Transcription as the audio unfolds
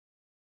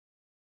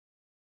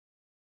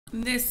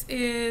This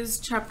is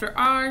Chapter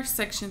R,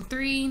 Section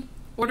 3,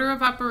 Order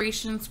of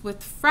Operations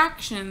with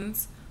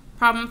Fractions,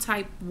 Problem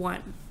Type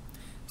 1.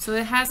 So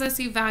it has us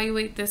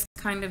evaluate this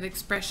kind of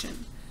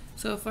expression.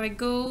 So if I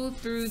go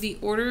through the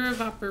order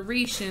of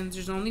operations,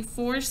 there's only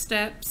 4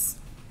 steps.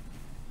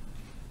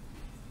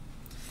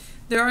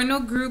 There are no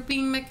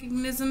grouping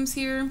mechanisms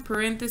here,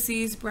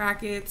 parentheses,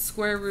 brackets,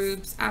 square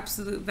roots,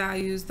 absolute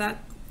values,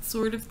 that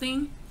sort of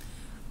thing.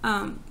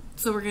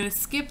 So we're going to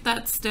skip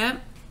that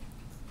step.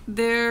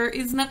 There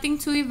is nothing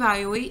to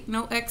evaluate,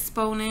 no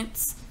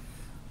exponents,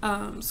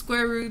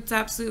 square roots,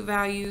 absolute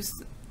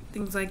values,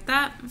 things like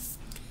that.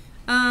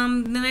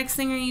 The next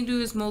thing I need to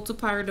do is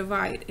multiply or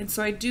divide. And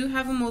so I do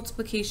have a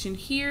multiplication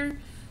here,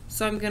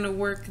 so I'm going to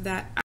work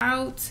that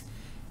out.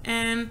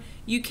 And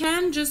you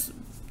can just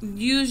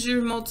use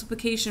your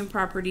multiplication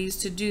properties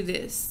to do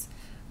this.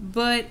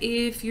 But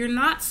if you're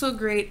not so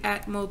great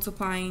at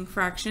multiplying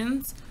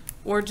fractions,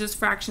 or just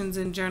fractions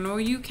in general,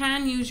 you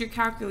can use your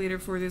calculator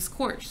for this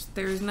course.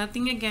 There is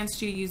nothing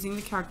against you using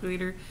the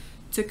calculator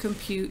to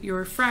compute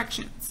your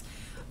fractions.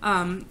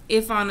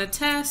 If on a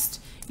test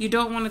you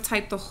don't want to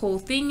type the whole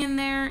thing in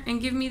there and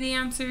give me the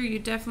answer, you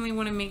definitely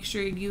want to make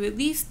sure you at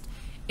least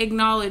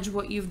acknowledge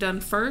what you've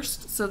done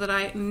first so that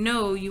I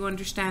know you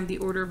understand the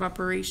order of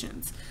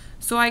operations.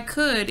 So I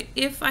could,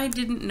 if I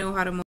didn't know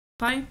how to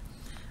multiply,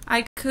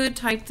 I could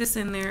type this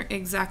in there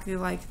exactly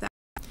like that.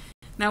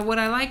 Now what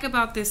I like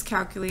about this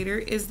calculator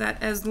is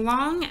that as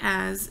long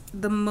as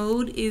the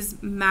mode is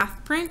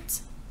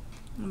MathPrint,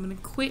 I'm going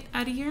to quit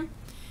out of here,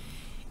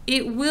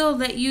 it will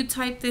let you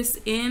type this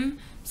in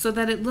so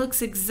that it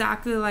looks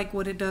exactly like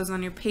what it does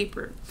on your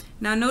paper.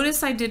 Now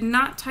notice I did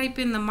not type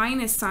in the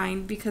minus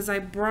sign because I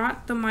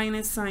brought the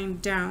minus sign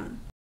down.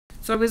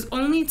 So I was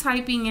only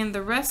typing in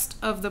the rest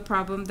of the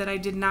problem that I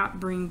did not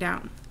bring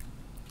down.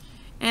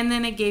 And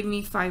then it gave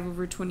me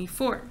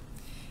 5/24.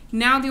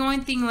 Now the only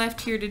thing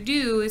left here to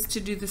do is to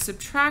do the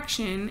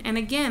subtraction, and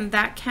again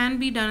that can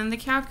be done in the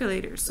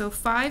calculator. So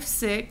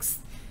 5/6,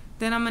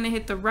 then I'm going to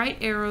hit the right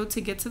arrow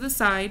to get to the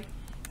side,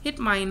 hit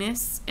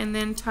minus, and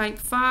then type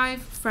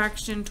 5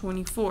 fraction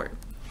 24.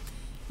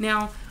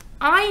 Now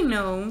I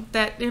know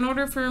that in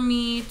order for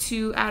me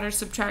to add or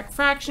subtract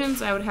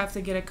fractions, I would have to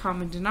get a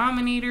common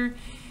denominator,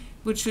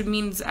 which would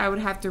mean I would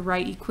have to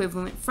write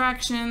equivalent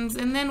fractions,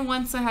 and then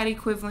once I had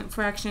equivalent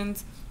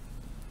fractions,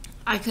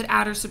 I could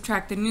add or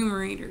subtract the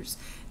numerators.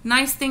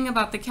 Nice thing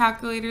about the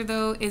calculator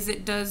though is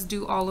it does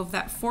do all of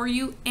that for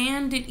you,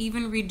 and it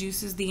even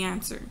reduces the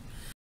answer.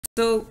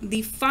 So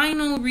the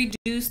final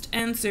reduced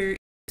answer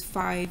is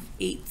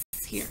 5/8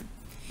 here.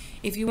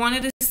 If you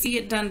wanted to see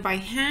it done by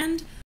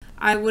hand,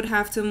 I would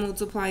have to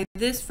multiply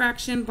this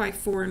fraction by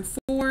 4 and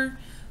 4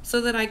 so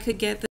that I could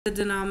get the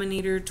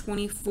denominator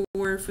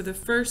 24 for the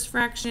first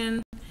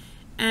fraction,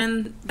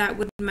 and that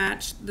would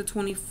match the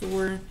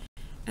 24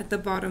 at the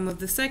bottom of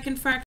the second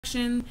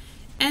fraction.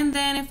 And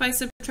then if I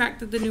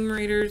subtracted the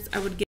numerators, I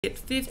would get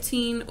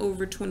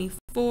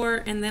 15/24,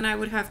 and then I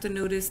would have to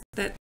notice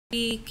that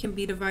 3 can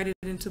be divided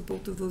into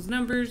both of those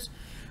numbers,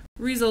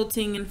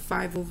 resulting in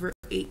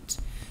 5/8.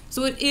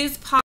 So it is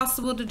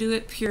possible to do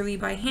it purely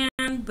by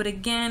hand, but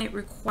again, it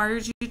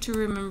requires you to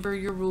remember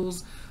your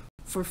rules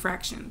for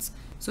fractions.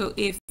 So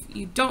if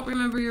you don't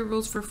remember your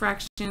rules for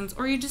fractions,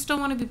 or you just don't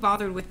want to be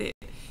bothered with it,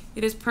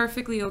 it is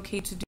perfectly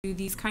okay to do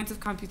these kinds of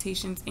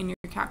computations in your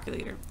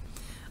calculator.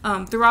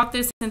 Throughout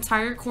this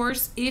entire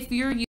course, if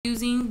you're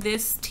using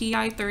this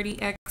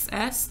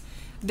TI-30XS,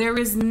 there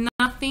is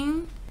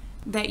nothing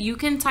that you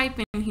can type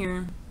in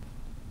here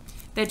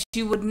that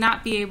you would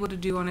not be able to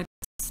do on a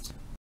test.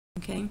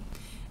 Okay?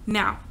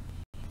 Now,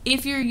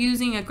 if you're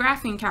using a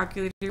graphing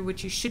calculator,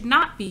 which you should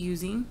not be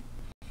using,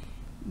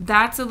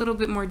 that's a little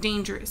bit more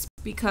dangerous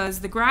because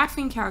the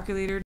graphing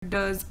calculator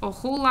does a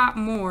whole lot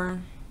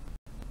more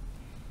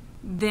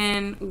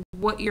than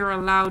what you're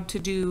allowed to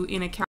do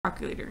in a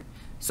calculator.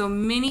 So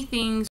many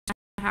things you're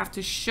going to have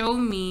to show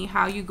me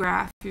how you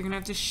graph, you're going to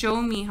have to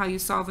show me how you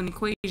solve an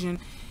equation,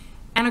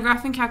 and a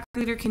graphing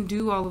calculator can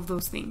do all of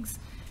those things.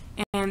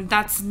 And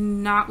that's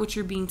not what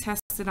you're being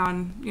tested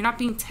on. You're not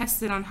being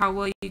tested on how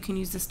well you can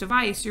use this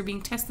device. You're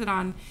being tested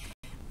on,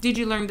 did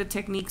you learn the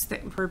techniques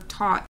that were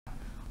taught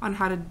on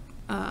how to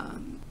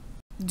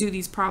do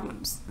these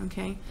problems,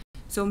 okay?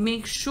 So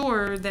make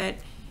sure that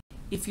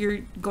if you're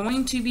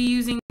going to be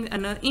using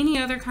any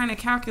other kind of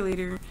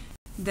calculator,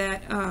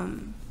 that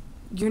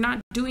you're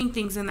not doing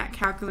things in that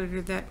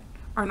calculator that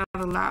are not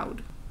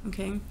allowed,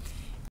 okay?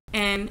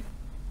 And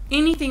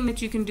anything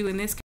that you can do in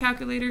this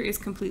calculator is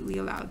completely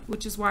allowed,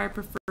 which is why I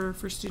prefer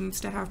for students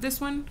to have this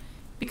one,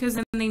 because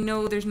then they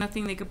know there's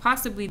nothing they could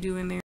possibly do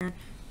in there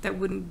that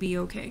wouldn't be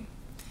okay.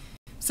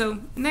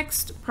 So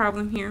next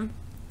problem here,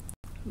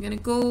 I'm going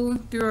to go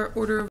through our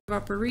order of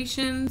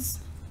operations.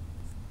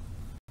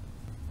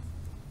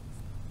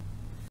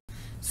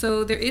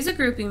 So there is a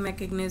grouping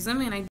mechanism,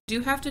 and I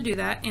do have to do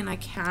that, and I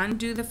can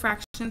do the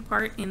fraction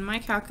part in my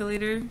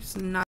calculator. It's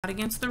not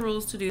against the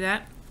rules to do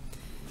that.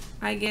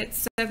 I get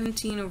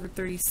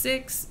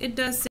 17/36. It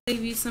does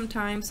save you some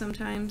time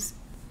sometimes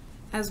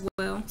as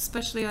well,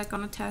 especially like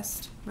on a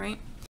test, right?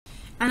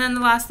 And then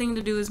the last thing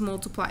to do is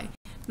multiply.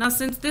 Now,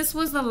 since this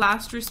was the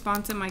last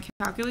response in my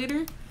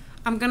calculator,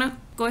 I'm going to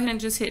go ahead and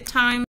just hit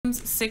times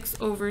 6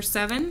 over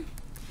 7.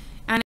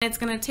 And it's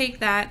going to take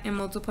that and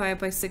multiply it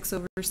by 6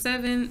 over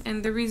 7.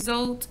 And the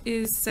result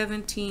is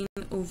 17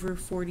 over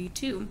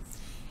 42.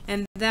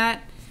 And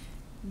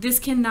this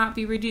cannot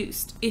be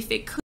reduced. If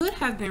it could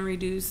have been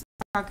reduced,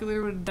 the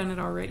calculator would have done it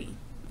already.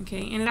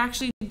 Okay, and it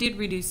actually did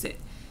reduce it.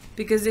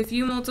 Because if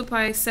you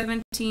multiply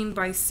 17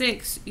 by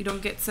 6, you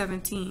don't get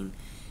 17.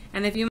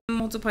 And if you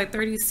multiply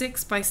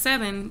 36 by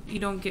 7, you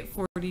don't get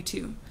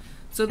 42.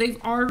 So they've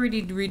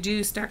already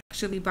reduced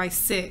actually by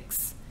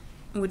 6,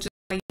 which is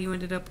why you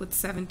ended up with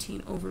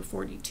 17 over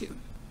 42.